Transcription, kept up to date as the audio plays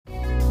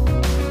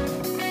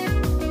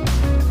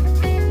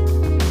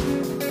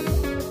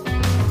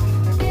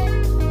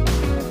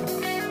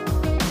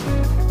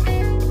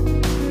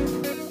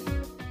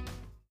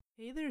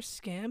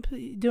champ.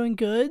 You doing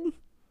good?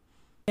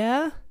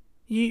 Yeah?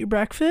 You eat your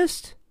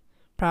breakfast?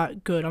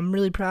 Good. I'm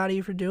really proud of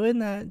you for doing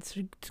that. It's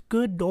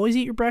good. Always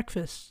eat your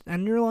breakfast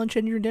and your lunch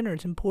and your dinner.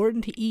 It's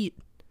important to eat.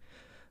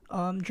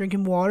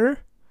 Drinking water?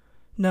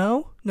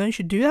 No, you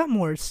should do that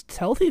more. It's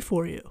healthy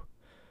for you.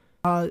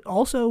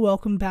 Also,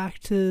 welcome back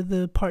to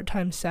the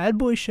Part-Time Sad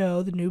Boy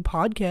Show, the new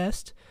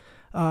podcast.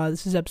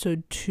 This is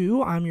episode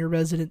 2. I'm your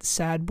resident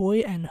sad boy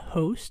and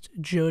host,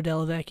 Joe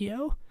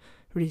DellaVecchio.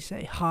 Ready to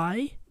say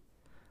hi?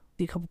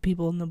 See a couple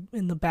people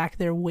in the back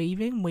there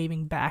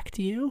waving back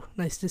to you.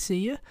 Nice to see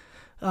you.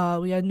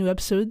 We got a new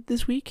episode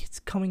this week. It's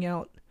coming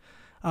out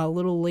a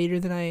little later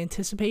than I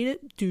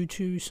anticipated due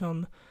to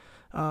some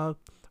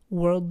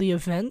worldly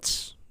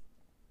events.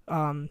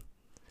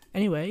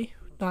 Anyway,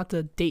 not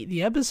to date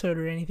the episode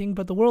or anything,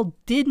 but the world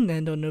didn't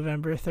end on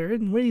November 3rd,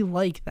 and really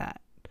like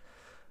that.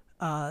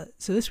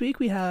 So this week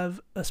we have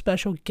a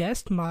special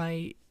guest,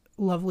 my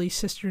lovely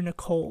sister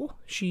Nicole.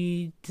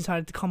 She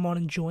decided to come on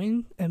and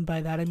join, and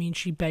by that I mean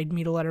she begged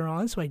me to let her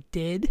on, so I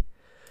did.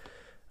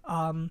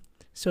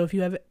 So if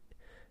you have,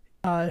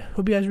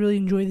 hope you guys really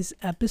enjoy this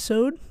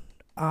episode.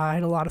 I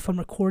had a lot of fun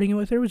recording it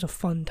with her. It was a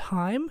fun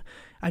time.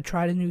 I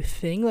tried a new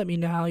thing. Let me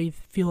know how you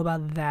feel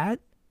about that.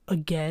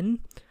 Again,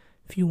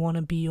 if you want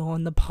to be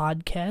on the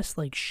podcast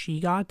like she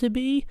got to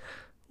be,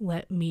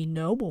 let me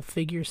know. We'll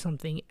figure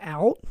something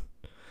out.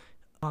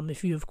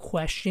 If you have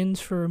questions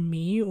for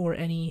me or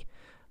any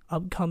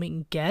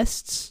upcoming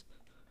guests,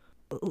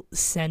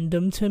 send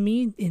them to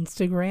me.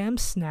 Instagram,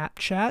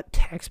 Snapchat,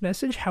 text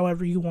message,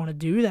 however you want to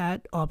do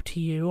that, up to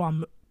you.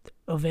 I'm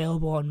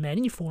available on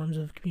many forms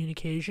of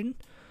communication.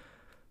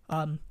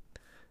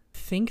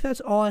 Think that's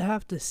all I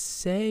have to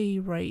say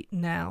right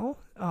now.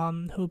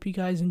 Hope you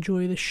guys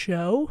enjoy the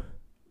show.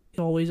 It's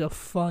always a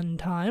fun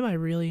time. I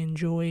really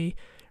enjoy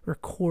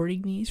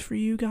recording these for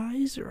you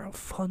guys. They're a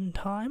fun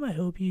time. I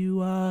hope you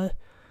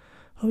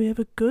have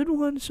a good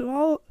one.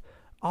 So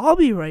I'll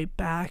be right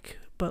back,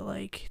 but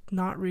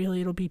not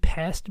really. It'll be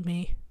past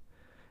me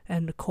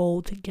and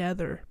Nicole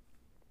together.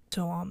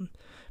 So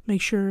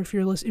make sure if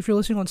you're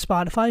listening on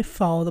Spotify,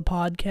 follow the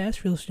podcast.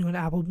 If you're listening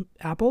on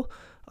Apple,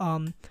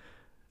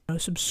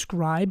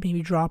 subscribe,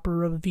 maybe drop a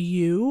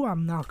review.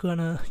 I'm not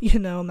gonna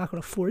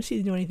force you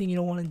to do anything you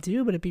don't want to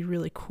do, but it'd be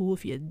really cool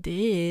if you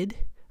did.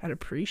 I'd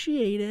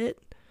appreciate it.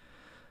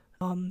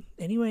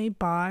 Anyway,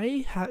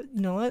 bye.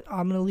 You know what?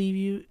 I'm gonna leave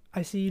you.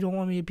 I see you don't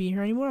want me to be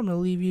here anymore. I'm gonna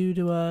leave you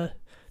to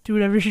do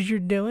whatever you're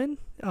doing.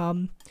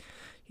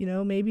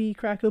 Maybe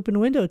crack open a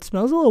window. It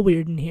smells a little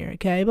weird in here.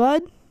 Okay,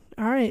 bud?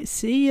 All right.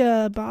 See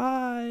ya.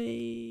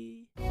 Bye.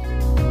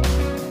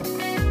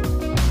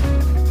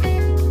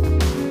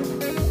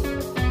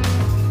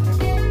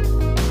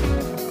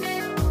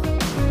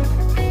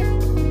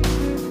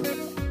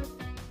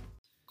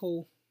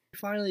 Cole, you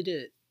finally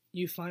did it.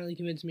 You finally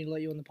convinced me to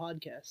let you on the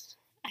podcast.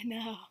 I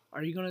know.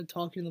 Are you going to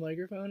talk in the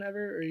microphone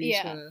ever? Or are you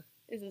just going to...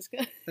 Is this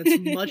good? That's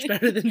much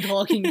better than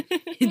talking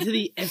into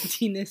the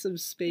emptiness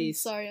of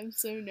space. I'm sorry, I'm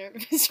so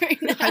nervous right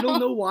now. I don't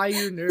know why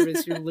you're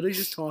nervous. You're literally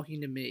just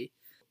talking to me.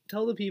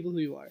 Tell the people who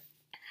you are.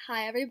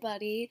 Hi,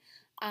 everybody.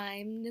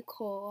 I'm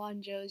Nicole.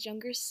 I'm Joe's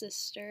younger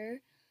sister.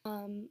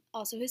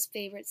 Also his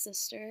favorite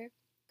sister,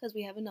 because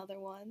we have another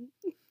one.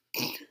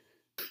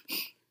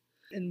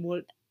 And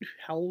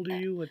how old are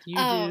you? What do you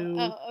do?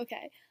 Oh,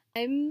 okay.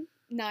 I'm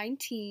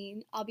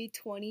 19. I'll be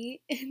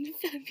 20 in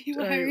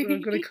February. Alright,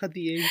 I'm going to cut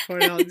the age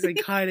part out because I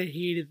kind of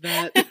hated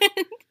that.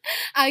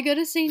 I go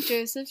to St.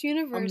 Joseph's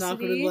University. I'm not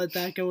going to let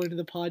that go into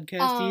the podcast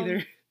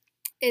either.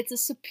 It's a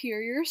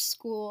superior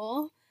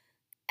school,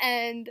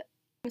 and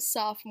I'm a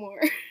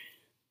sophomore,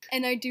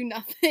 and I do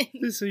nothing.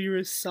 So you're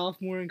a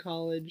sophomore in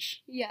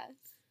college? Yes.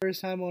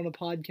 First time on a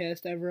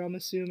podcast ever, I'm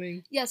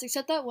assuming. Yes,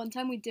 except that one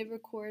time we did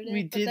record it.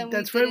 We did.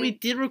 We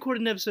did record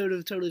an episode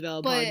of Totally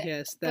Valid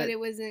Podcast. But it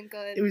wasn't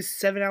good. It was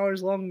 7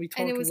 hours long, and we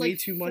talked way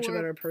too much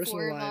about our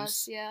personal lives.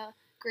 Us, yeah.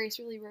 Grace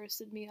really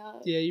roasted me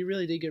up. Yeah, you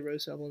really did get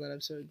roasted up on that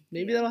episode.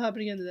 Maybe that'll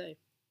happen again today.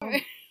 Are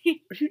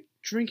you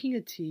drinking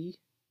a tea?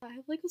 I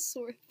have a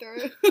sore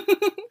throat.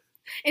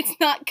 It's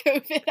not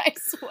COVID, I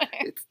swear.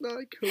 It's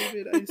not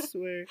COVID, I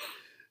swear.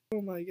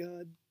 Oh my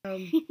god.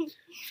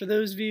 For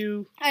those of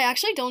you... I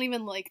actually don't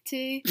even like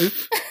tea.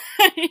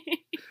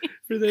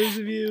 For those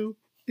of you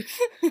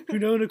who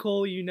know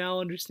Nicole, you now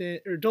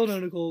understand, or don't know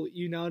Nicole,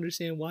 you now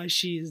understand why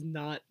she has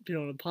not been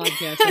on a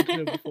podcast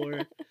episode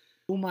before.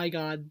 Oh my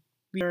god.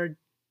 We are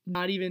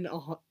not even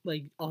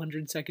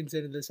 100 seconds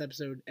into this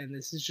episode, and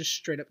this is just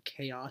straight up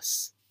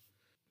chaos.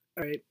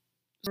 Alright.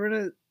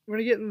 We're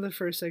gonna get into the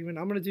first segment.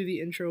 I'm gonna do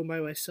the intro by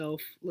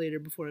myself later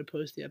before I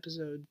post the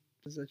episode.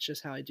 Because that's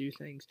just how I do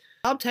things.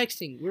 Stop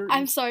texting.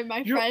 I'm sorry,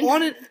 my friend. You're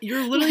on it.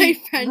 You're literally. My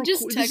friend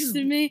just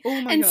texted me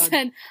and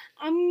said,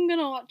 "I'm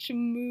gonna watch a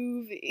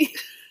movie."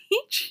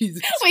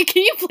 Jesus. Wait,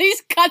 can you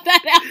please cut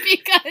that out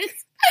because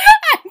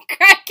I'm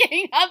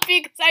cracking up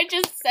because I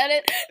just said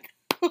it.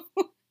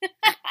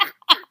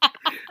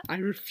 I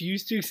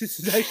refuse to. This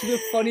is actually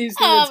the funniest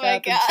thing that's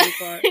happened so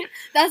far.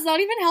 That's not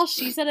even how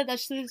she said it.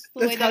 That's just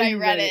the way that I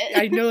read it.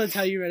 I know that's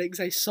how you read it because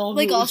I saw who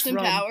it was Austin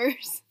from.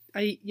 Powers.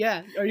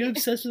 Yeah. Are you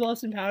obsessed with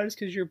Austin Powers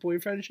because your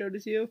boyfriend showed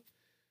it to you?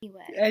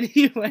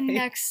 Anyway.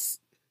 Next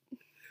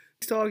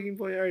talking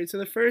point. All right. So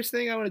the first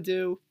thing I want to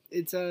do,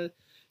 it's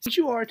since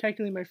you are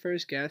technically my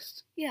first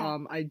guest. Yeah.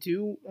 I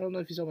don't know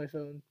if you saw my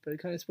phone, but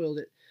it kind of spoiled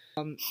it.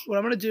 What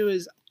I'm gonna do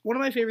is one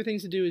of my favorite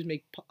things to do is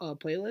make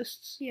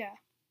playlists. Yeah.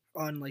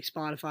 On like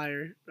Spotify,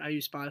 or I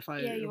use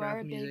Spotify. Yeah, you or are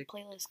Apple a big Music.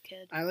 playlist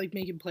kid. I like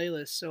making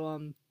playlists. So I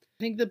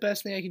think the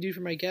best thing I can do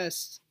for my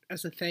guests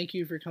as a thank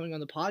you for coming on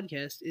the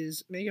podcast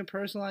is make a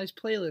personalized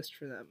playlist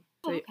for them.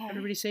 Okay.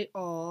 Everybody say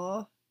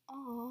 "aw."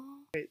 Aww.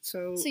 Right,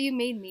 so you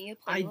made me a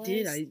playlist? I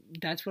did.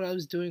 That's what I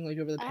was doing like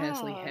over the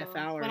past like half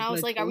hour. When I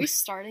was like, "Are we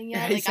starting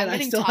yet?" I Like, said, I'm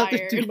getting I still tired.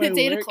 Have to do my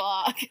It's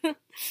 8:00.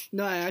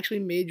 No, I actually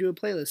made you a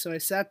playlist. So I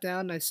sat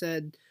down and I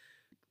said,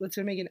 let's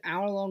make an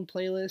hour-long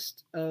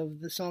playlist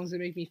of the songs that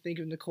make me think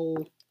of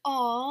Nicole.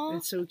 Aww.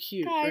 It's so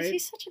cute, guys, right?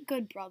 He's such a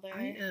good brother.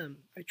 I am.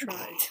 I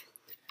tried.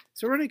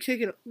 So we're gonna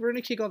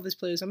kick off this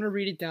playlist. I'm gonna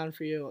read it down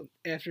for you.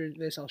 After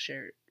this, I'll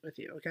share it with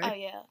you. Okay? Oh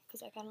yeah,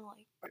 because I kind of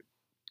like.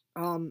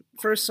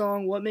 First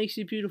song, "What Makes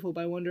You Beautiful"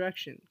 by One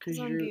Direction. Because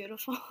I'm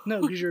beautiful. No,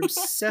 because you're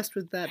obsessed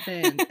with that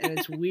band, and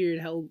it's weird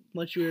how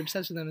much you were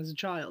obsessed with them as a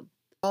child.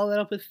 Follow that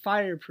up with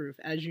 "Fireproof,"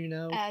 as you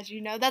know. As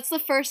you know, that's the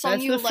first song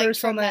you liked from them. That's the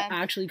first song that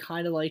I actually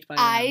kind of liked by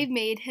them. I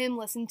made him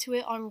listen to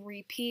it on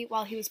repeat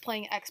while he was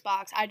playing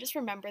Xbox. I just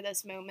remember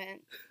this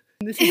moment.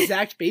 In this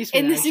exact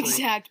basement.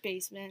 Exact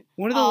basement.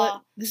 One of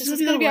the this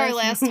is gonna be our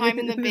last time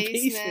in the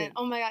basement.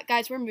 Oh my god,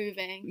 guys, we're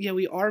moving. Yeah,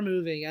 we are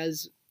moving.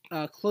 As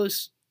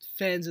close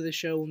fans of the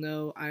show will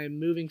know, I'm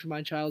moving from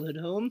my childhood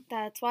home.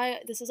 That's why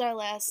this is our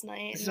last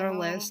night. This is our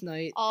last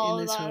night all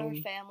in this home. All of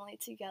our family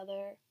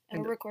together,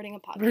 and we're recording a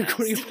podcast. We're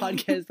recording a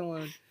podcast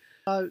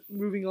alone.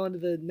 Moving on to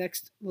the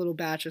next little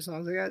batch of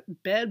songs. I got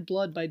 "Bad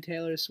Blood" by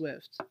Taylor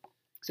Swift.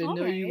 Because I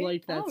know you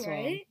liked that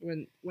song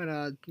when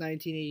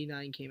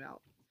 1989 came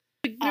out.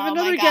 We have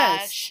another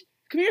guest.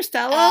 Come here,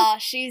 Stella. Oh,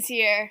 she's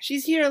here.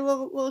 She's here,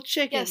 little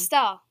chicken. Yeah,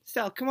 Stella.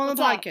 Stella, come on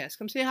the podcast.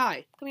 Come say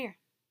hi. Come here.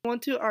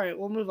 Want to? All right,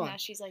 we'll move on. No,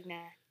 she's like, nah.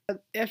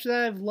 After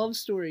that, I have "Love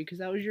Story" because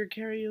that was your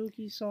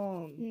karaoke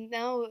song.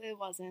 No, it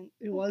wasn't.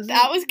 It wasn't?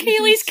 That was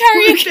Kaylee's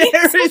karaoke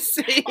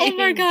embarrassing. Oh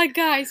my god,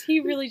 guys, he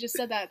really just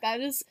said that.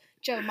 That is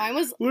Joe. Mine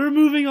was. We're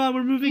moving on.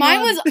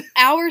 Mine was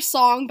 "Our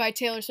Song" by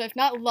Taylor Swift,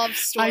 not "Love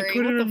Story." I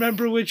couldn't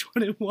remember which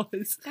one it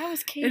was. That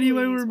was Kaylee's.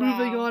 Anyway, we're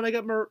moving on. I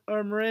got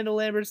Miranda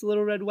Lambert's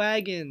 "Little Red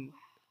Wagon."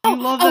 You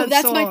love that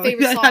that's song. my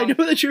favorite song. I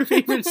know that's your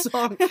favorite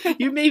song.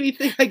 You made me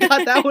think I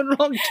got that one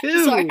wrong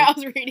too. Sorry, I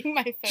was reading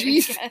my phone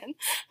again.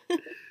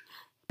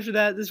 After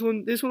that, this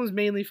one was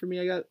mainly for me.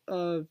 I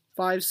got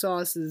 "Five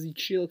Sauces."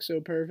 She looks so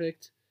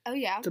perfect. Oh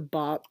yeah. It's a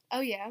bop.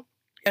 Oh yeah.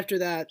 After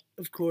that,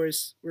 of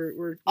course,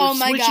 we're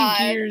switching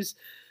gears.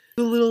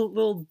 The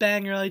little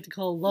banger I like to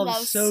call "Love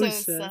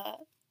Sosa."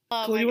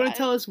 Oh you want to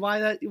tell us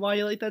why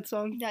you like that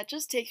song? That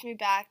just takes me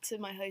back to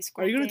my high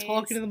school. Are you gonna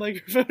talk into the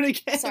microphone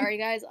again? Sorry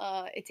guys,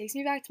 it takes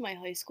me back to my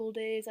high school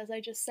days, as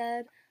I just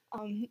said.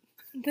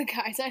 The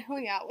guys I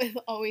hung out with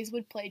always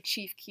would play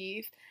Chief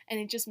Keef, and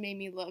it just made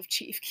me love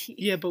Chief Keef.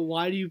 Yeah, but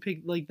why do you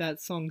pick like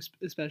that song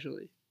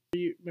especially? Do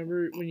you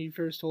remember when you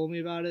first told me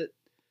about it?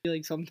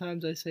 Like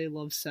sometimes I say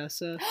 "Love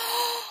Sessa."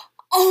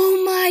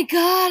 Oh my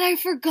god, I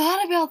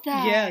forgot about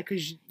that. Yeah,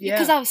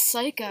 because I was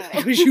psycho.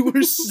 Because you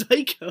were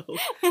psycho.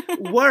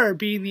 Were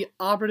being the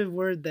operative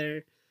word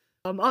there.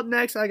 Up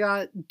next, I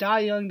got "Die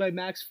Young" by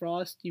Max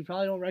Frost. You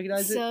probably don't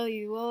recognize it. So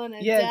you wanna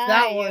die it's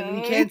that one.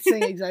 young. We can't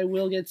sing it because I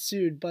will get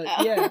sued. But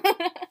yeah.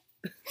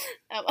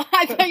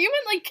 I thought you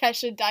meant like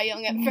Kesha "Die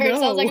Young" at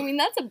first. No. I was like, I mean,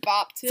 that's a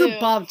bop too. It's a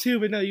bop too,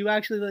 but no, you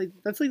actually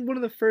that's like one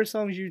of the first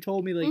songs you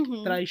told me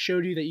that I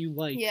showed you that you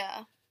liked.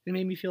 Yeah. It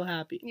made me feel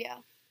happy. Yeah.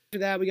 After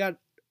that, we got a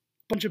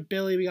bunch of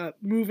Billy. We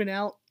got "Moving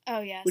Out."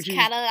 Oh yes. Which is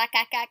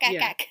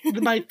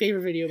my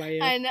favorite video by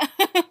you. I know.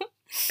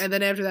 And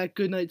then after that,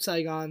 "Goodnight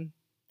Saigon."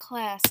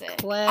 Classic.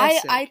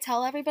 Classic. I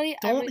tell everybody.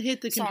 Don't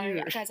hit the computer.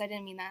 Sorry, guys, I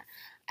didn't mean that.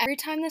 Every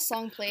time this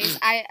song plays,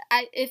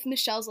 if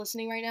Michelle's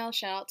listening right now,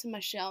 shout out to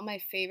Michelle, my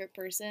favorite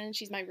person.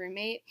 She's my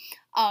roommate.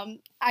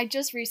 I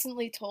just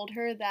recently told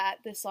her that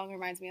this song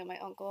reminds me of my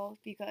uncle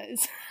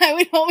because I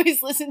would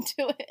always listen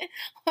to it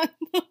on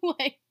the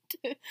way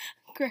to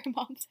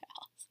Grandma's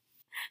house.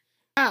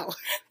 Wow.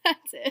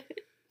 That's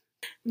it.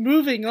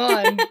 Moving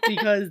on,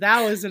 because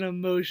that was an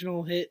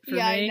emotional hit for me.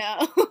 Yeah, I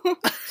know.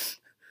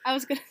 I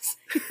was gonna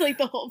say like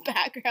the whole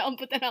background,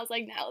 but then I was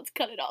like, nah, let's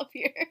cut it off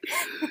here.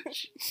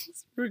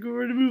 We're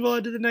going to move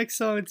on to the next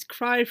song. It's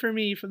 "Cry for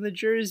Me" from the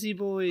Jersey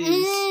Boys.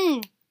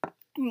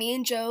 Me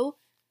and Joe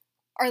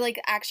are like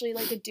actually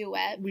like a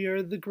duet. We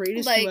are the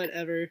greatest duet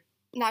ever.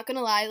 Not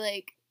gonna lie,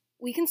 like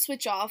we can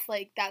switch off.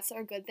 Like that's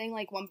our good thing.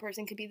 Like one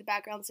person could be the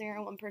background singer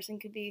and one person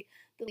could be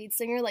the lead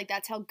singer. Like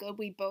that's how good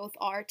we both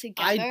are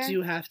together. I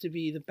do have to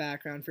be the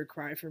background for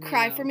 "Cry for Me."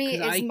 "Cry for Me"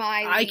 is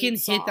my I can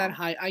song. hit that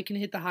high. I can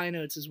hit the high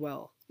notes as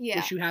well. Yeah.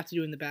 Which you have to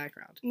do in the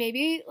background.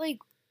 Maybe like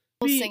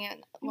we'll sing it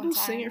one time. We'll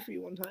sing it for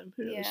you one time.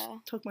 Who knows?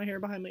 Tuck my hair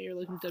behind my ear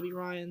like Debbie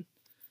Ryan.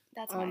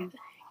 That's my thing.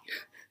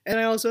 And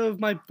I also have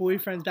my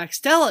boyfriend's back.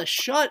 Stella,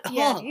 shut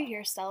Yeah, up! do you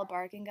hear Stella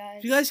barking, guys?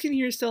 If you guys can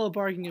hear Stella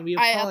barking, and we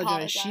I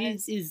apologize.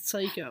 apologize. She is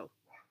psycho.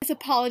 Is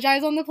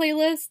apologize on the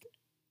playlist?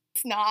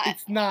 It's not.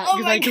 It's not, Oh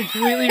because my I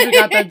completely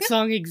forgot that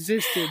song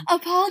existed.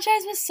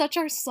 Apologize was such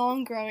our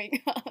song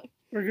growing up.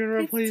 We're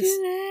gonna replace... It's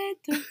too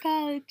late to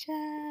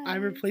apologize. I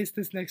replaced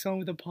this next song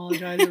with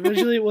Apologize.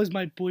 Originally it was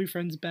My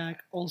Boyfriend's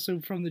Back, also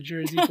from the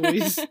Jersey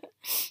Boys.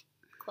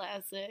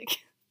 Classic.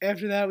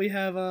 After that we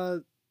have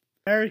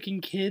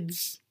American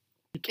Kids.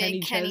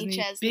 Big Kenny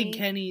Chesney. Big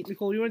Kenny.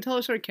 Nicole, you want to tell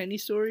us our Kenny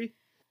story?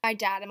 My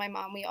dad and my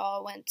mom, we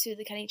all went to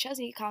the Kenny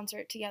Chesney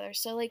concert together.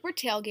 So, like, we're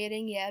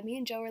tailgating. Yeah, me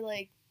and Joe were,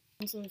 like,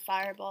 on some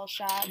fireball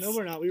shots. No,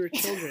 we're not. We were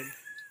children.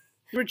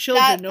 We were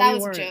children. No, we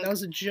weren't. That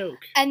was a joke.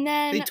 And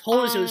then... They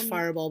told us it was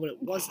fireball, but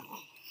it wasn't.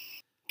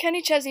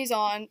 Kenny Chesney's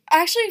on.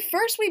 Actually,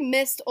 first we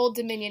missed Old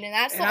Dominion, and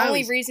that's the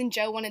only reason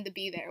Joe wanted to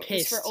be there.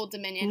 Was for Old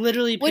Dominion.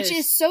 Literally pissed. Which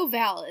is so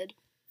valid.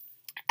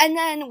 And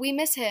then we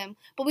miss him,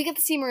 but we get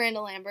to see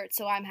Miranda Lambert,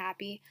 so I'm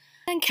happy.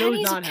 And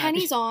Kenny's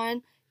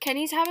on.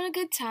 Kenny's having a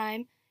good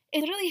time.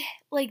 It literally,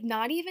 like,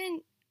 not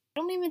even... I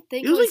don't even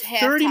think it was like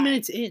 30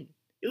 minutes in.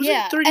 It was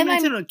like 30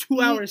 minutes in on a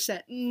 2-hour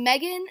set.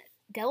 Megan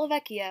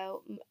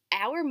DellaVecchio,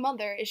 our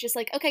mother, is just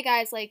like, okay,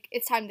 guys, like,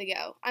 it's time to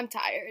go. I'm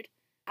tired.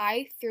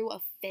 I threw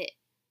a fit.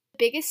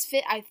 Biggest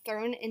fit I've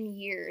thrown in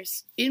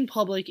years. In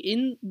public,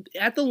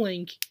 at the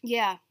link.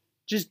 Yeah.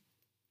 Just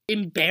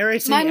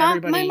embarrassing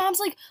everybody. My mom's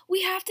like,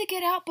 we have to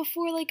get out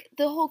before, like,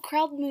 the whole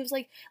crowd moves.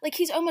 Like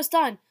he's almost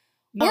done.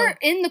 No. We're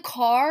in the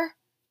car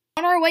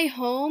on our way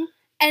home,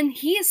 and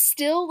he is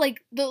still,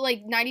 like, the,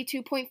 like,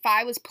 92.5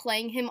 was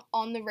playing him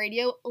on the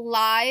radio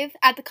live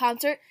at the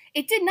concert.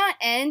 It did not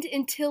end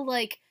until,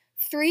 like,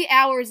 3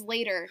 hours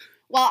later,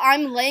 while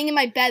I'm laying in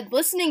my bed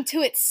listening to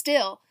it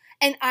still,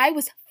 and I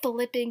was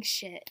flipping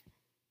shit.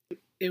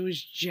 It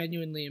was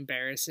genuinely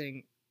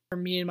embarrassing for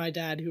me and my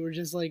dad, who were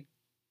just like,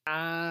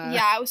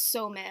 Yeah, I was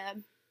so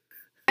mad.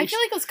 I feel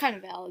like it was kind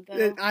of valid,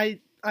 though. I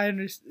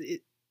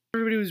understand.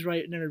 Everybody was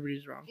right and everybody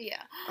was wrong.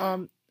 Yeah.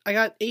 I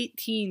got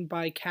 18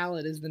 by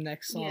Khaled as the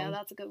next song. Yeah,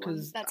 that's a good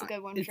one. That's a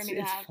good one for me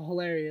to have. It's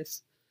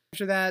hilarious.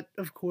 After that,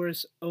 of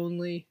course,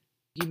 Only,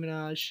 Nicki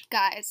Minaj.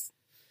 Guys,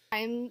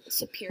 I'm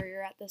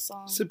superior at this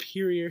song.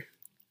 Superior.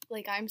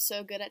 Like, I'm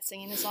so good at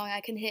singing this song.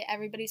 I can hit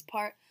everybody's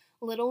part.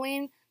 Lil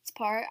Wayne's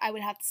part, I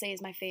would have to say,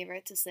 is my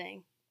favorite to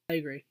sing. I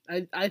agree.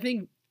 I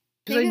think,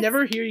 because I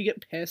never hear you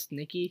get past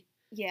Nicki.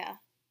 Yeah.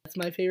 That's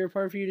my favorite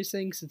part for you to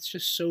sing, because it's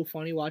just so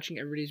funny watching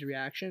everybody's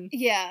reaction.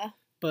 Yeah.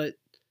 But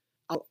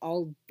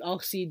I'll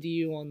cede to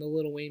you on the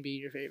Lil Wayne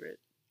being your favorite.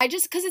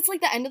 Because it's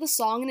like the end of the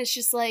song, and it's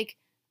just like,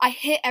 I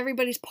hit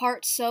everybody's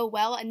part so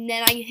well, and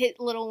then I hit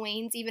Lil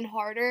Wayne's even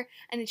harder,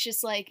 and it's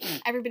just like,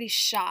 everybody's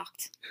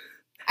shocked.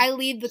 I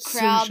leave the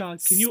crowd so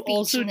shocked. Can you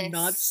also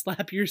not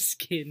slap your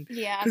skin?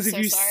 Yeah, I'm so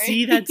sorry. Because if you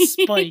see that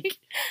spike...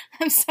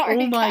 I'm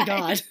sorry, oh my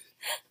god.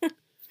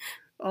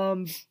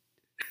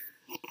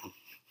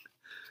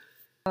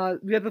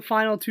 We got the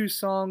final two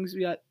songs.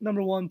 We got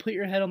number 1, "Put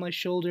Your Head on My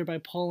Shoulder" by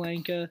Paul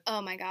Anka.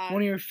 Oh my god.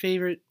 One of your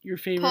favorite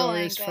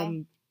artists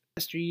from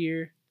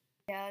yesteryear.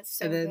 Yeah, it's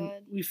so good. And then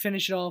good. we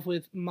finish it off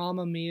with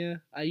 "Mamma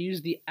Mia." I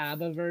used the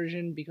ABBA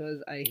version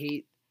because I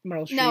hate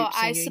Meryl Streep singing. No,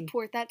 I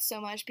support that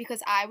so much,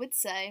 because I would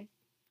say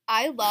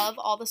I love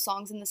all the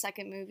songs in the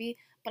second movie,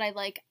 but I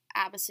like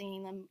ABBA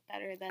singing them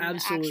better than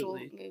the actual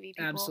movie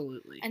people.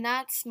 Absolutely. And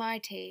that's my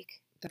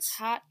take. That's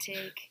hot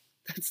take.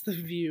 That's the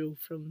view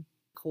from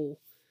Nicole.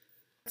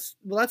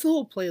 That's the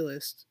whole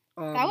playlist.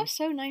 That was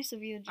so nice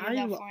of you to do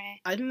that for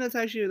me. I think that's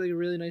actually like a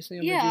really nice thing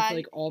I'm gonna do for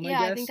like all my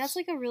guests. Yeah, I think that's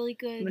like a really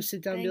good. I'm gonna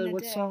sit down and be like,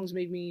 what songs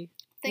make me?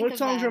 What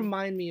songs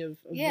remind me of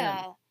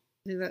yeah.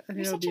 them? I think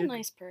You're such a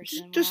nice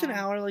person. Just an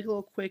hour, like a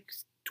little quick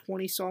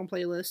 20 song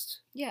playlist.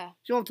 Yeah.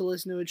 You don't have to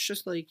listen to it. It's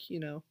just like,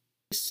 a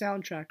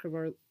soundtrack of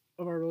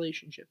our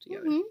relationship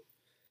together.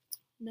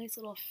 Mm-hmm. Nice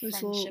little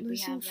friendship we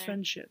have there.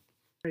 Friendship.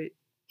 Right.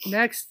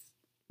 Next,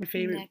 my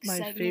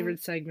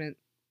favorite segment.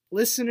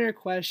 Listener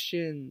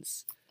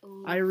questions.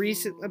 Ooh. I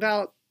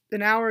about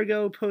an hour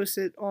ago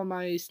posted on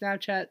my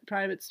Snapchat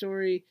private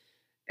story,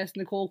 ask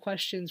Nicole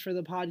questions for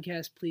the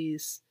podcast,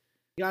 please.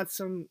 We got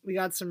some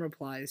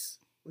replies.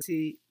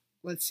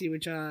 Let's see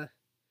which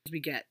we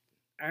get.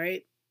 All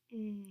right.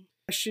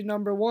 Question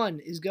number 1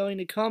 is going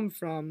to come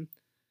from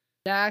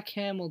Zach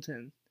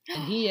Hamilton,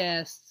 and he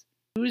asks,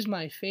 "Who's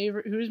my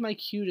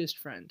cutest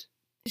friend?"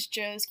 Who's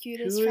Joe's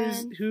cutest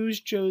friend? Who's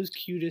Joe's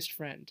cutest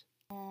friend?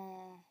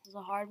 This is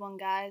a hard one,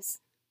 guys.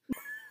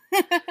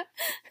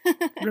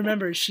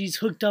 Remember, she's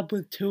hooked up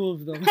with 2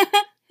 of them.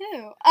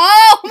 Who?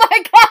 Oh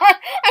my god!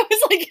 I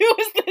was like, who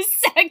was the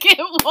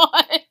second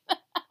one?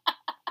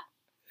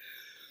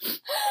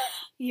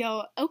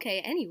 Yo,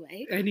 okay,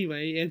 anyway.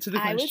 Anyway, answer the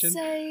question. I would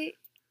say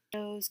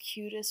Joe's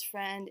cutest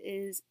friend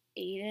is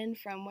Aiden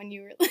from when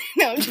you were...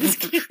 No, I'm just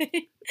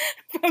kidding.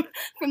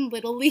 From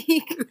Little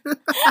League.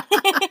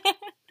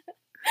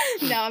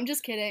 No, I'm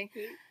just kidding.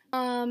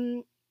 I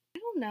don't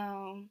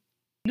know.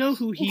 Know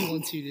who he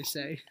wants you to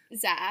say.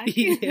 Zach.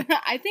 Yeah.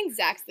 I think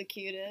Zach's the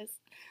cutest.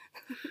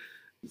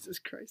 Jesus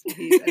Christ,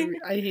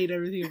 I hate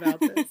everything about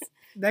this.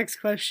 Next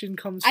question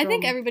comes from... I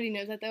think everybody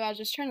knows that, though. I was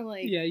just trying to,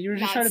 like, yeah, you were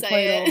just not trying to say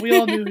play it it. all. We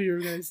all knew who you were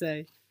going to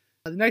say.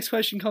 The next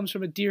question comes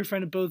from a dear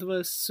friend of both of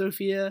us,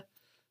 Sophia.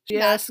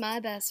 That's my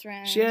best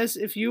friend. She asks,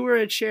 if you were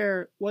a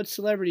chair, what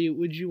celebrity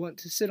would you want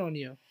to sit on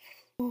you?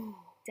 Ooh,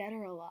 dead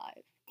or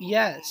alive?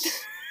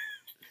 Yes.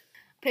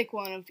 Pick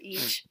one of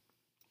each.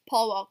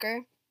 Paul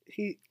Walker.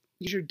 He's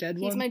your dead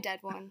one? He's my dead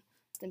one.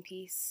 Rest in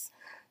peace.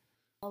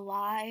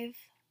 Alive?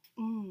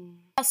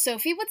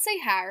 Sophie would say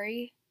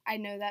Harry. I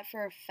know that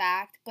for a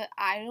fact, but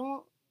I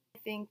don't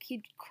think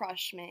he'd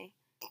crush me.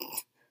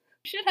 What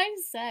should I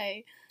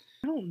say?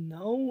 I don't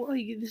know.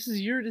 Like, this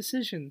is your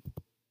decision.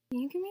 Can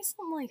you give me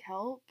some, like,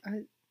 help?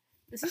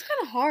 This is kind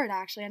of hard,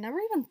 actually. I never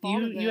even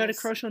thought of this. You had a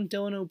crush on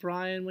Dylan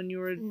O'Brien when you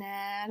were... Nah,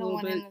 I don't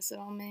want him to sit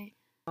on me.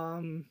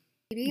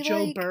 Maybe,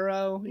 Joe like,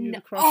 Burrow, you had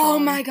a crush oh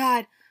on. my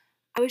god.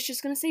 I was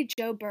just going to say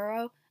Joe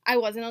Burrow. I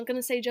wasn't going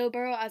to say Joe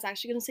Burrow. I was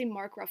actually going to say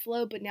Mark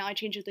Ruffalo, but now I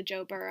changed it to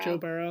Joe Burrow. Joe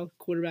Burrow,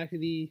 quarterback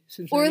of the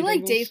Cincinnati Or,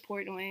 like, Bengals. Dave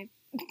Portnoy.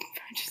 I'm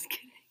just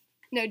kidding.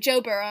 No,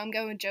 Joe Burrow. I'm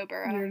going with Joe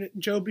Burrow.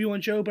 You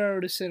want Joe Burrow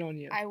to sit on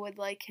you? I would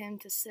like him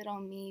to sit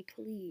on me,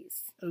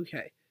 please.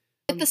 Okay.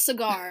 With the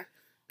cigar.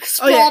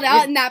 Sprawled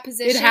out in that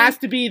position. It has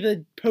to be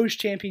the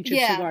post-championship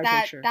cigar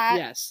picture.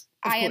 Yes,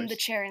 I am the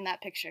chair in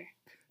that picture.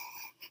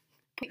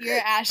 Put your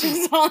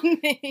ashes on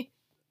me.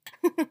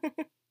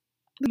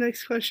 The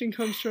next question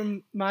comes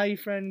from my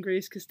friend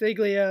Grace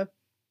Castiglia.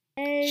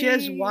 Hey. She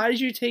asks, why did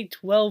you take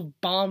 12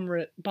 bong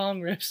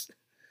rips?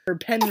 Or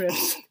pen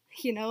rips?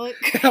 You know what?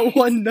 That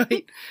one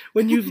night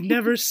when you've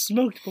never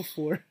smoked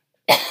before.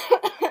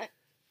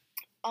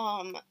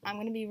 I'm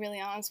gonna be really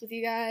honest with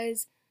you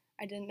guys.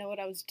 I didn't know what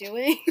I was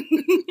doing.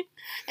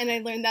 And I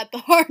learned that the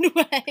hard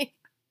way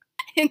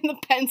in the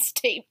Penn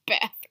State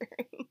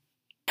bathroom.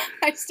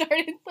 I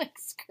started, like,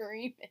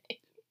 screaming.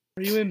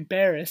 Were you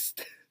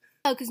embarrassed?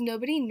 Oh, because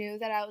nobody knew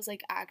that I was,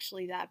 like,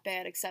 actually that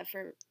bad except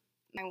for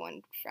my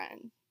one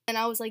friend. And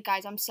I was like,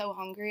 guys, I'm so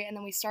hungry. And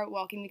then we start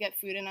walking to get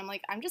food, and I'm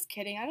like, I'm just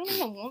kidding. I don't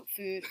even want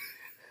food.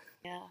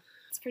 Yeah,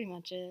 that's pretty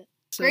much it.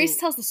 So, Grace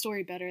tells the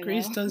story better,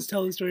 Grace does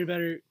tell the story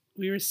better.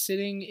 We were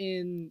sitting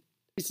in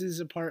Grace's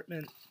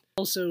apartment,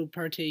 also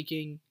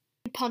partaking.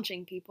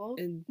 Punching people.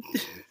 And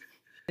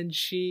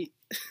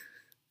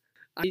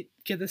I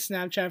get the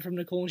Snapchat from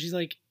Nicole, and she's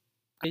like,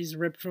 I just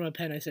ripped from a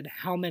pen. I said,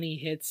 how many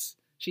hits?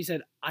 She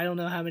said, I don't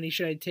know, how many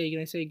should I take?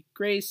 And I say,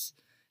 Grace,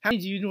 how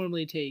many do you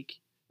normally take?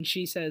 And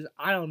she says,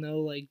 I don't know,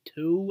 like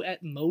 2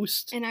 at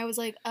most. And I was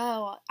like,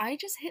 oh, I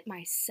just hit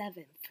my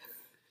 7th.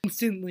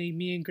 Instantly,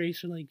 me and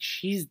Grace were like,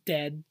 she's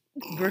dead.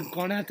 We're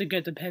gonna have to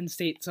get to Penn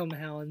State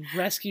somehow and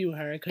rescue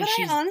her because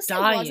she's dying. But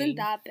I honestly wasn't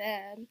that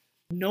bad.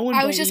 No one.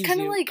 I was just kind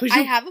of like, I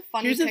have a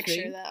funny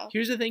picture though.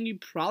 Here's the thing: you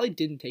probably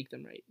didn't take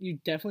them right. You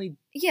definitely.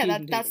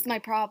 That's my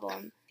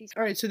problem.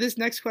 All right, so this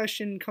next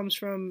question comes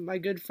from my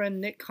good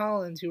friend Nick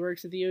Collins, who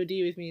works at the OD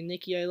with me.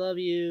 Nikki, I love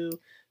you.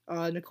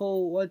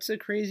 Nicole, what's a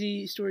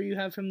crazy story you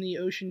have from the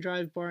Ocean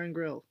Drive Bar and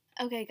Grill?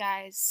 Okay,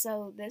 guys.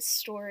 So this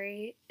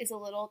story is a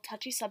little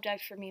touchy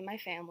subject for me and my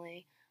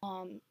family.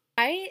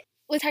 I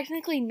was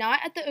technically not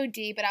at the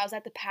OD, but I was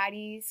at the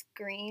Patty's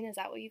Green. Is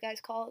that what you guys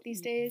call it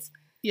these days?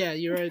 Yeah,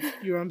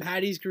 you're on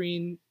Patty's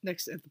Green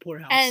next at the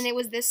poorhouse. And it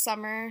was this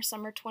summer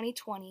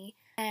 2020,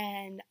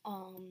 and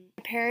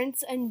my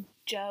parents and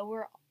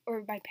Joe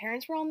my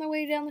parents were on their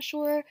way down the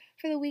shore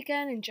for the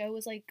weekend, and Joe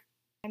was like,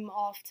 I'm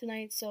off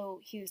tonight, so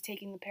he was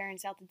taking the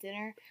parents out to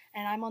dinner,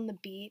 and I'm on the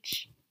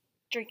beach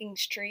drinking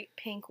straight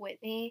pink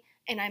Whitney,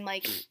 and I'm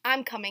like,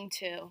 I'm coming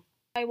too.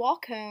 I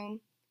walk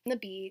home on the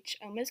beach,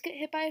 almost get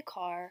hit by a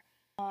car,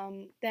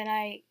 then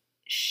I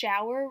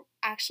shower.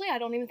 Actually, I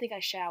don't even think I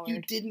showered.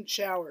 You didn't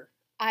shower.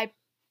 I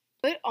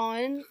put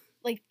on,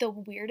 like, the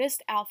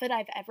weirdest outfit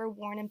I've ever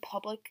worn in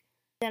public.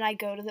 Then I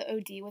go to the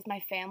OD with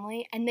my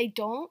family, and they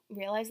don't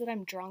realize that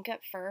I'm drunk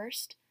at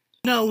first.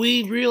 No,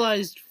 we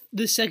realized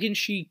the second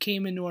she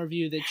came into our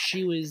view that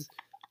she was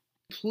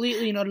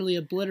completely and utterly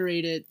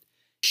obliterated,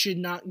 should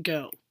not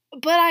go.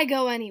 But I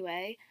go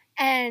anyway,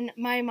 and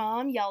my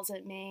mom yells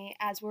at me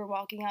as we're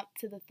walking up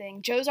to the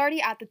thing. Joe's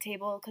already at the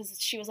table because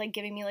she was, like,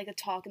 giving me, like, a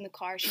talk in the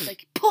car. She's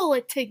like, pull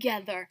it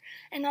together.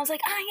 And I was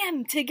like, I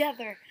am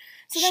together.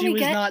 So then she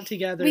was not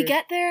together. We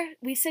get there,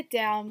 we sit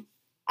down,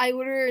 I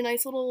order a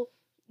nice little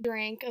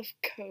drink of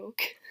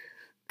Coke,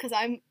 because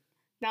I'm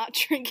not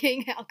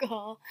drinking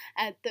alcohol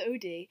at the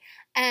OD,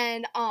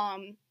 and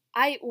I'm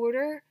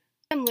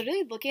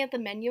literally looking at the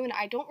menu, and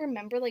I don't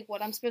remember, like,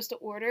 what I'm supposed to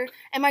order,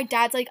 and my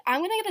dad's like,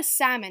 I'm gonna get a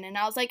salmon, and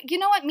I was like, you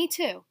know what, me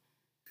too.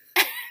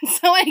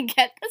 So I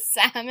get the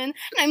salmon, and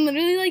I'm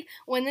literally, like,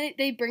 when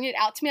they bring it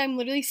out to me, I'm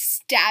literally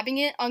stabbing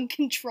it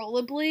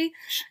uncontrollably.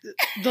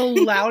 The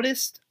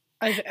loudest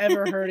I've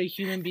ever heard a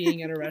human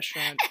being at a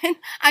restaurant. And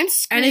I'm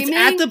screaming.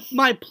 And it's at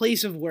my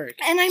place of work.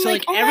 And I'm so,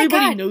 like, oh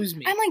everybody my God. knows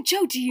me. I'm like,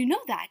 Joe, do you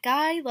know that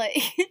guy? Like,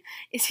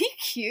 is he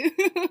cute?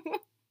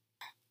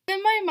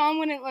 Then my mom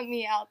wouldn't let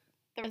me out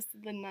the rest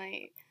of the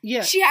night.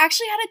 Yeah. She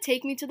actually had to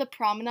take me to the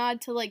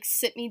promenade to, like,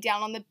 sit me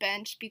down on the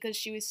bench because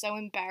she was so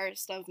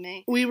embarrassed of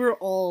me. We were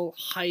all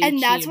highly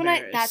And that's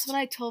embarrassed. when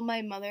I told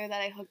my mother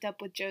that I hooked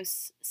up with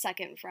Joe's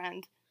second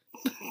friend.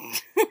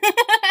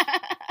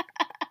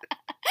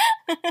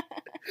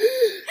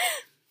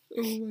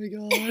 Oh my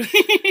god.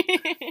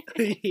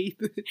 I hate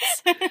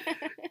this.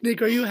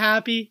 Nick, are you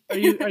happy? Are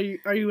you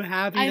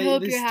happy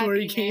that this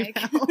story came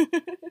out?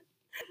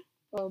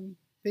 I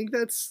think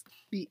that's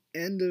the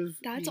end of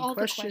that's the all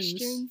questions. the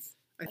questions.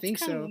 I think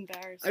kind so. Of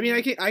embarrassing. I mean,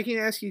 I can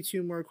ask you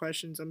 2 more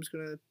questions. I'm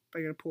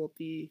gonna pull up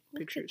the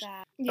pictures. Look at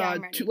that. Yeah,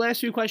 I'm ready.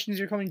 Last 2 questions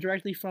are coming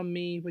directly from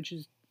me, which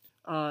is,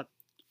 if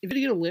you could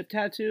get a lip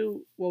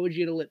tattoo, what would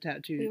you get a lip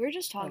tattoo? We were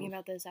just talking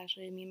about this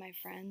actually, me and my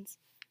friends.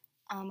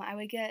 I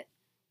would get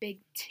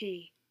Big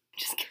T.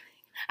 Just kidding.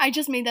 I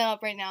just made that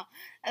up right now.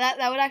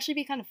 That would actually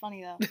be kind of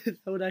funny though.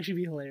 That would actually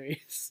be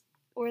hilarious.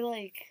 Or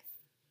like,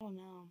 I don't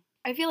know.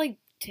 I feel like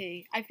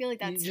T. I feel like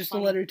that's just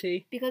funny. the letter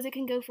T. Because it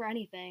can go for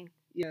anything.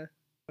 Yeah.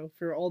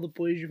 For all the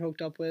boys you've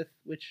hooked up with,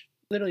 which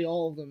literally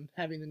all of them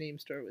having the name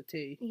start with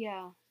T.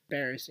 Yeah.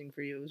 Embarrassing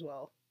for you as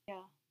well.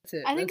 Yeah. That's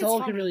it. I think that's all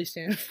funny. it can really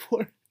stand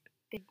for.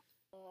 Big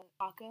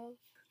tacos.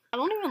 I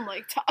don't even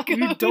like tacos.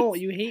 You don't.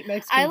 You hate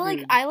Mexican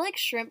food. I like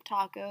shrimp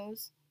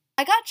tacos.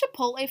 I got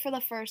Chipotle for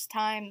the first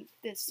time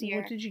this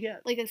year. What did you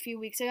get? Like a few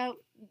weeks ago.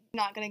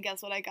 Not gonna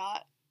guess what I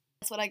got.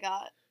 Guess what I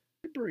got?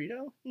 A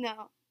burrito?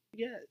 No.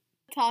 Yeah.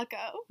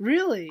 Taco.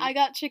 Really? I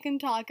got chicken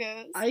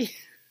tacos.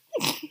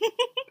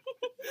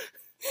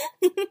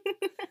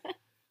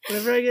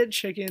 Whenever I get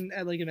chicken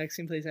at like a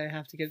Mexican place, I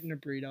have to get in a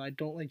burrito. I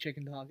don't like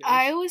chicken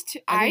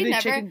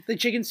tacos. The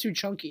chicken's too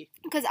chunky.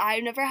 Because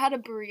I've never had a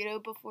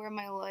burrito before in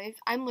my life.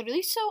 I'm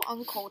literally so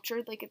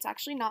uncultured. Like, it's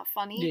actually not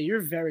funny. Yeah, you're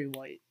very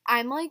white.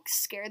 I'm like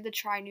scared to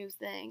try new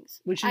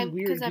things. Which is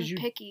weird because I'm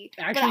picky.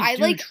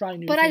 Actually, try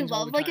new things. But I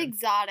love like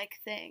exotic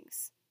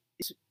things.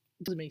 It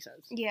doesn't make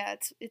sense. Yeah,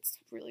 it's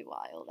really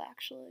wild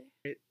actually.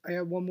 I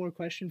have one more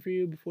question for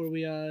you before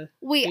we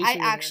Wait, I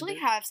actually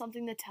have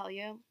something to tell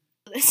you.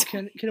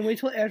 Can I wait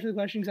till after the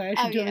question? Because I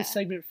actually do have a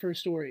segment for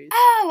stories.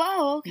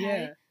 Oh, okay.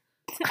 Yeah.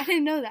 I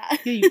didn't know that.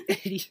 Yeah, you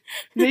idiot.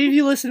 Maybe if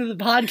you listen to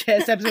the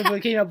podcast episode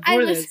that came out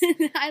before this.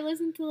 I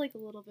listened to like a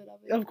little bit of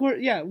it. Of course,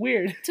 yeah,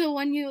 weird. So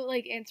when you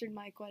like answered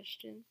my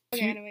question.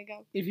 Okay, anyway,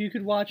 go. If you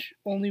could watch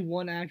only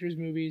one actor's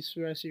movies for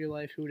the rest of your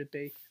life, who would it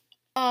be?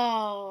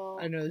 Oh.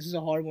 I know this is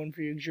a hard one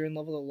for you because you're in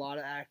love with a lot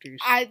of actors.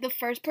 The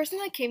first person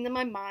that came to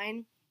my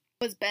mind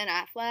was Ben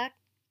Affleck.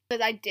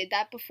 Because I did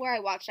that before. I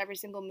watched every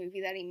single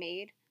movie that he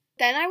made.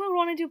 Then I would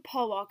want to do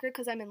Paul Walker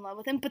because I'm in love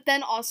with him. But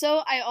then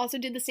I also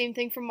did the same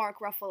thing for Mark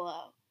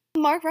Ruffalo.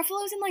 Mark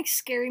Ruffalo's in like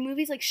scary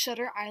movies, like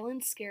Shutter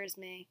Island scares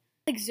me.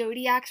 Like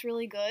Zodiac's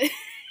really good.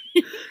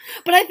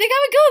 But I think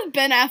I would go with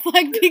Ben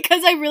Affleck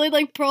because I really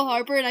like Pearl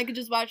Harbor and I could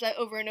just watch that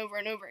over and over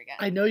and over again.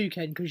 I know you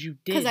can because you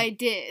did. Because I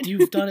did.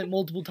 You've done it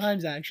multiple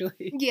times actually.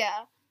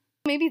 Yeah.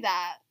 Maybe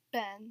that,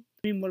 Ben.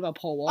 I mean, what about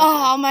Paul Walker?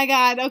 Oh my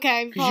god,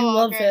 okay. Because you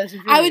love Fast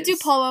and Furious. I would do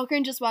Paul Walker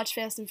and just watch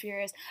Fast and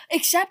Furious.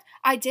 Except,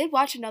 I did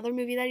watch another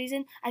movie that he's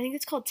in. I think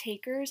it's called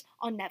Takers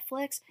on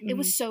Netflix. It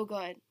was so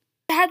good.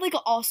 It had like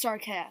an all-star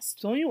cast.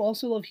 Don't you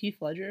also love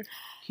Heath Ledger?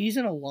 He's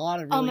in a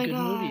lot of really good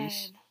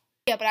movies.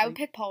 Yeah, but I would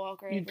pick Paul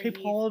Walker over You'd pick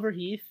Heath. Paul over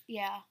Heath?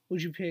 Yeah.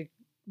 Would you pick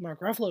Mark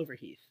Ruffalo over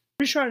Heath?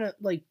 I'm just trying to,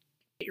 like,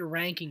 get your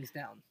rankings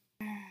down.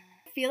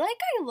 I feel like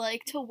I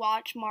like to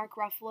watch Mark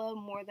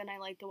Ruffalo more than I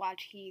like to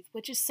watch Heath,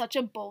 which is such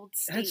a bold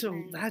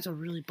statement. That's a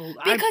really bold.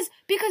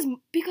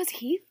 Because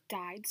Heath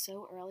died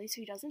so early,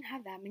 so he doesn't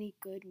have that many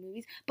good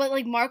movies. But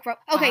like Mark Ruffalo,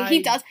 okay,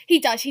 he does.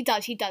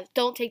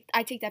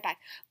 I take that back.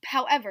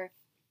 However,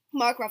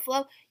 Mark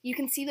Ruffalo, you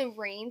can see the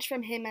range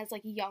from him as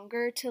like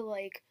younger to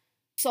like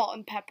Salt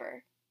and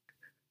Pepper.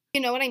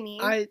 You know what I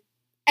mean?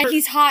 And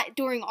he's hot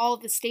during all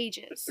of the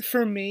stages.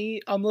 For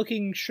me, I'm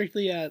looking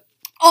strictly at.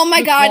 Oh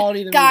my god,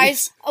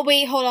 guys. Oh,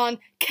 wait, hold on.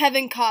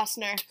 Kevin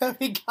Costner.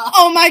 Kevin Costner.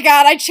 Oh my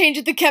god, I changed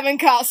it to Kevin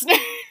Costner.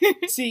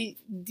 see,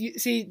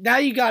 now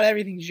you got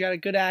everything. You got a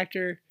good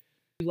actor,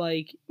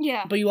 like,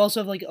 yeah. But you also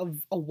have like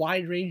a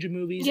wide range of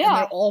movies, yeah. And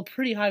they're all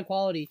pretty high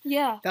quality.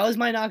 Yeah. That was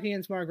my knock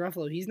against Mark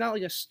Ruffalo. He's not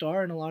like a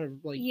star in a lot of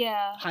like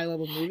high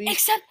level movies.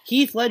 Except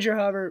Heath Ledger,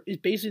 however, is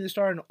basically the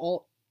star in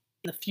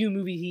the few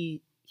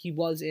movies he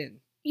was in.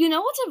 You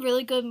know what's a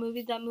really good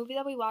movie? That movie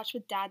that we watched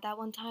with Dad that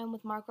one time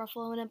with Mark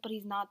Ruffalo in it, but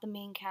he's not the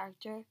main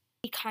character.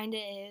 He kinda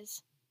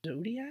is.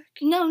 Zodiac?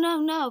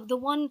 No. The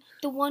one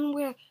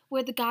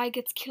where the guy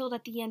gets killed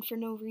at the end for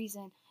no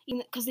reason.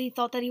 Because he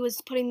thought that he was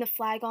putting the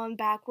flag on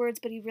backwards,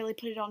 but he really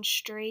put it on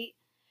straight.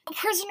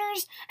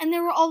 Prisoners, and they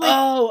were all like...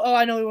 Oh,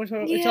 I know what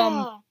you're talking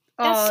about.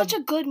 Yeah, that's such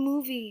a good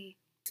movie.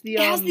 It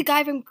has the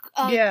guy from...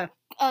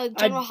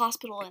 General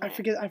Hospital in it. I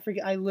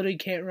forget. I literally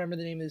can't remember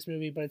the name of this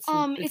movie, but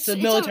it's a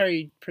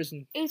military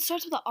prison. It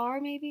starts with an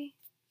R, maybe?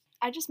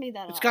 I just made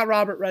that up. It's got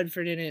Robert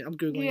Redford in it. I'm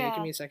Googling it.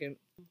 Give me a second.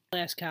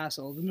 Last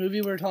Castle. The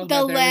movie we're talking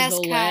about there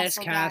was The Last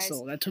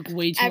Castle. That took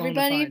way too long to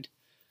find.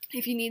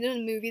 If you need a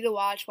movie to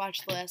watch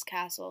The Last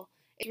Castle.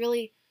 It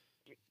really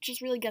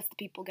just really gets the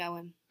people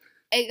going.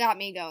 It got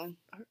me going.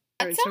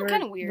 That sounds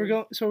kind of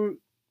weird.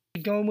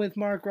 We're going with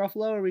Mark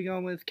Ruffalo, or are we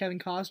going with Kevin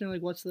Costner?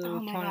 Like, what's the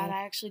Oh my god,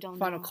 I actually don't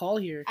final know. call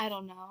here? I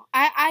don't know.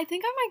 I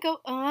think I might go.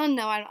 Oh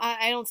no,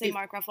 I don't say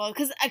Mark Ruffalo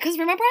because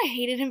remember I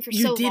hated him for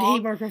so long. You did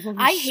hate Mark Ruffalo.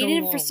 I hated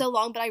him for so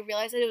long, but I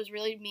realized that it was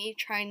really me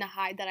trying to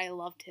hide that I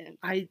loved him.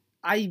 I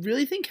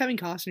really think Kevin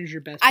Costner is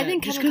your best. I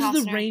think just Kevin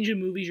because Costner. The range of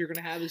movies you're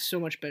gonna have is so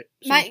much better.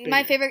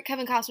 My favorite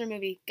Kevin Costner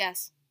movie.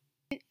 Guess.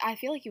 I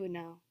feel like you would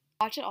know.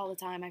 Watch it all the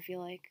time. I feel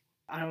like.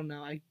 I don't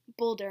know.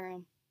 Bull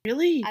Durham.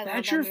 Really?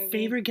 That's your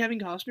favorite Kevin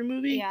Costner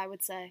movie? Yeah, I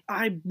would say.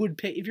 I would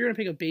pick, if you're going to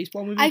pick a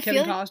baseball movie with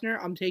Kevin Costner,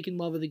 I'm taking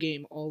Love of the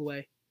Game all the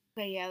way.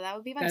 Okay, yeah, that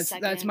would be my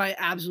second. That's my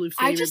absolute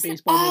favorite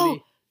baseball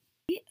movie.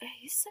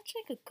 He's such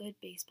like a good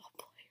baseball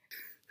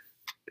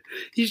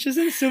player. He's just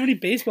in so many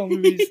baseball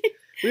movies.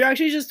 We were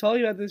actually just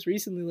talking about this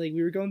recently. Like,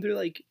 we were going through,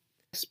 like,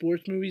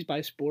 sports movies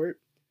by sport.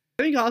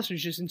 Kevin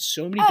Costner's just in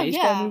so many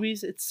baseball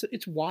movies.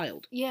 It's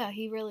wild. Yeah,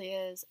 he really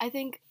is. I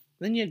think...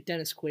 Then you have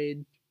Dennis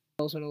Quaid.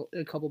 Also in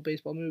a couple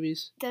baseball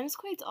movies. Dennis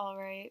Quaid's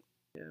alright.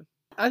 Yeah.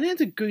 I think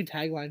that's a good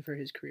tagline for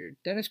his career.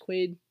 Dennis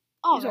Quaid,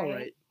 he's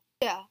alright.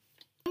 Yeah. I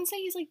wouldn't say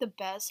he's like the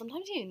best.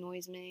 Sometimes he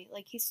annoys me.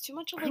 Like, he's too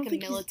much of like a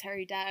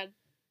military dad.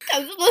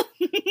 Because of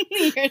the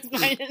years,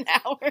 mine, and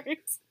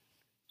hours.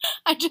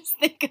 I just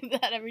think of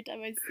that every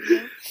time I see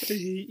him. I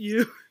hate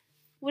you.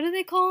 What do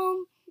they call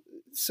him?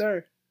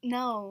 Sir.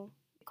 No.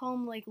 They call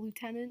him like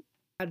Lieutenant.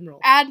 Admiral.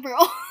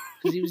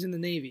 Because he was in the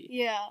Navy.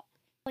 Yeah.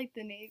 Like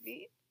the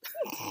Navy.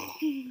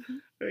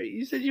 Alright,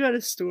 you said you had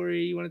a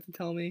story you wanted to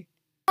tell me.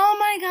 Oh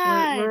my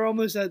god! We're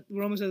almost at the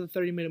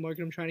 30-minute mark,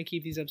 and I'm trying to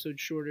keep these episodes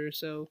shorter.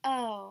 So.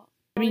 Oh.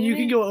 I mean, you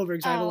can go over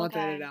because I have a lot to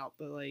edit out,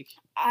 but like.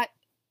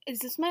 Is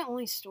this my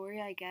only story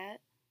I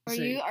get?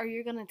 Are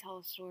you gonna tell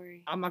a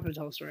story? I'm not gonna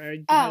tell a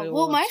story.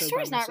 Well, my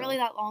story's not really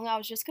that long. I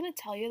was just gonna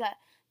tell you that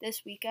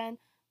this weekend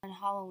on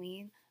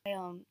Halloween,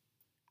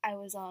 I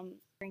was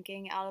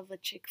drinking out of a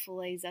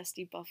Chick-fil-A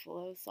zesty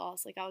buffalo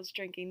sauce. Like, I was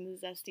drinking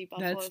the zesty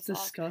buffalo sauce.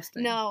 That's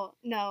disgusting. No,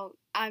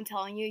 I'm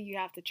telling you, you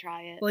have to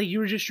try it. Like, you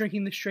were just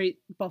drinking the straight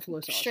buffalo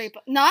sauce.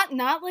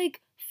 Not like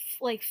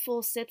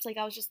full sips. Like,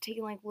 I was just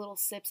taking like little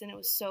sips, and it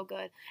was so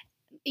good.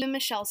 Even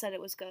Michelle said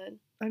it was good.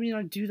 I mean,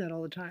 I do that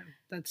all the time.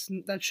 That's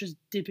just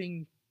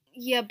dipping.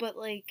 Yeah, but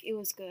like, it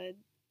was good.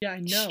 Yeah, I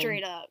know.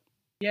 Straight up.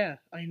 Yeah,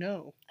 I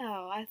know.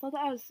 Oh, I thought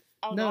that was.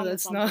 No,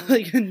 that's not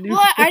like a new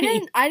Well,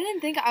 thing. I didn't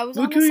think I was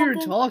on Look to who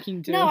something. you're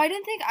talking to. No, I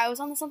didn't think I was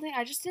on to something.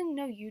 I just didn't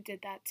know you did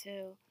that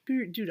too.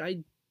 Dude, I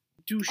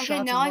do shots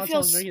now of hot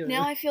sauce regularly.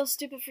 Now I feel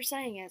stupid for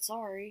saying it.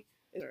 Sorry.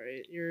 It's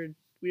alright.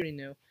 We already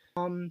knew.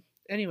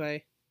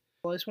 Anyway,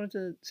 well, I just wanted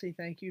to say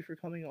thank you for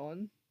coming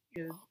on.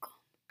 You're welcome.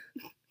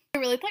 I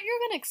really thought you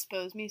were gonna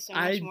expose me so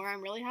much more.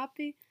 I'm really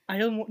happy.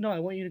 I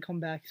want you to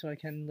come back so I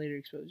can later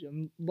expose you.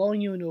 I'm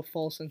lulling you into a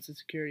false sense of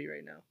security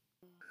right now.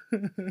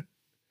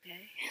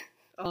 Okay.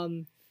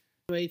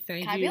 Anyway,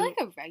 thank you. Can I be like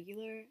a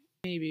regular?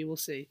 Maybe, we'll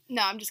see.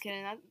 No, I'm just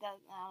kidding. That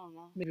I don't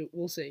know. Maybe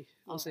we'll see.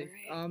 We'll see.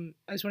 Right.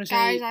 I just want to say,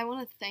 guys, I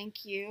want to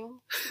thank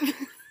you.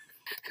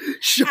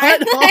 Shut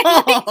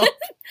up.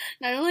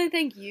 Not only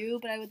thank you,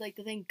 but I would like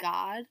to thank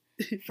God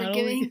for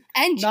giving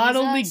not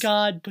only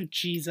God, but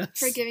Jesus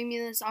for giving me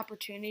this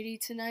opportunity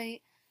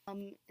tonight.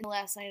 In the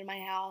last night in my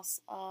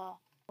house,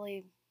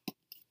 really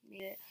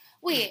made it.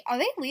 Wait, are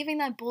they leaving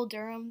that Bull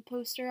Durham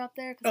poster up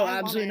there? Oh,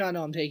 absolutely not.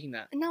 No, I'm taking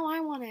that. No, I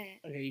want it.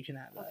 Okay, you can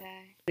have that.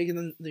 Okay.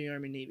 Taking the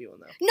Army Navy one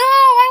though. No,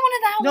 I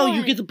wanted that one. No,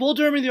 you get the Bull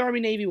Durham and the Army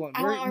Navy one.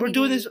 We're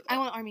doing this. I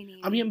want Army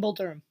Navy. I'm getting Bull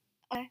Durham.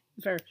 Okay.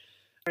 Fair.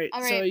 All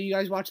right. So you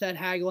guys watch that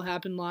haggle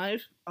happen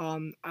live.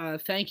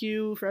 Thank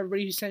you for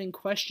everybody who's sending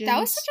questions. That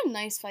was such a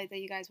nice fight that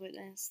you guys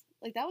witnessed.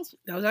 Like that was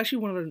actually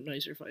one of our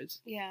nicer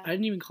fights. Yeah. I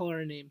didn't even call her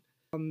a name.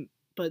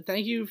 But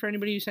thank you for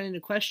anybody who sent in a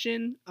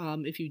question.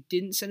 If you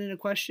didn't send in a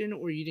question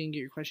or you didn't get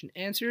your question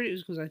answered, it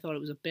was because I thought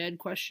it was a bad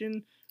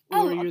question.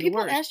 Or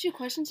people asked you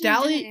questions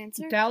and you didn't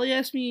answer? Dally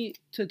asked me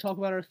to talk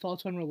about our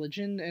thoughts on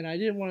religion, and I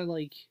didn't want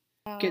to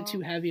get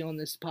too heavy on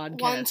this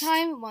podcast.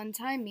 One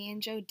time, me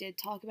and Joe did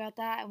talk about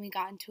that, and we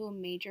got into a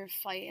major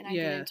fight, and I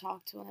didn't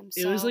talk to him.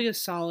 So. It was like a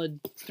solid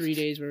 3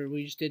 days where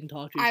we just didn't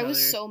talk to each other. I was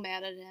so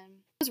mad at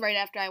him. It was right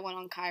after I went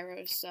on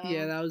Kairos, so...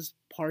 Yeah, that was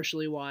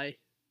partially why.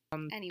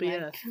 Anyway.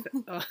 But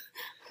yeah,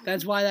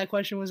 that's why that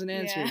question wasn't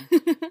answered.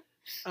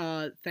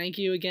 Yeah. Thank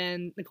you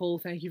again, Nicole.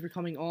 Thank you for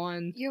coming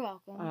on. You're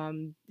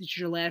welcome. It's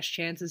your last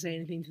chance to say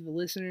anything to the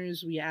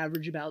listeners. We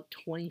average about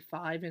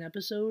 25 an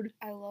episode.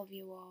 I love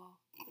you all.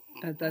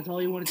 That's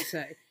all you wanted to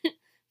say.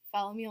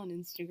 Follow me on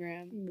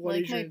Instagram. What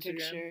is your Instagram?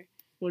 Picture.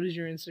 What is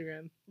your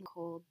Instagram?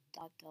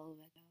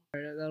 Nicole.DellaVecchio.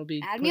 Alright, that'll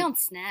be. Add me on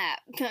Snap.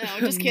 No, I'm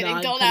just kidding.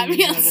 Don't add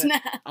me on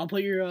Snap. I'll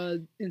put your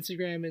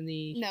Instagram in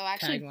the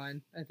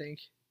tagline, I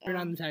think. Or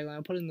not in the tagline.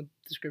 I'll put it in the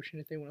description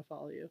if they want to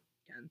follow you.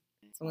 Again.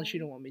 Unless you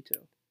don't want me to.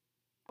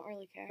 I don't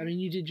really care. I mean,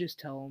 you did just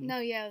tell them. No,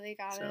 yeah, they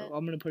got it. So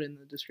I'm going to put it in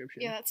the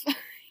description. Yeah, that's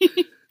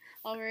fine.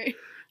 Alright.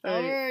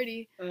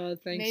 Alrighty.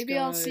 Thanks, Maybe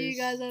guys. I'll see you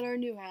guys at our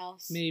new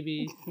house.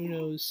 Maybe. Who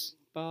knows?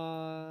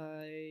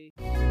 Bye.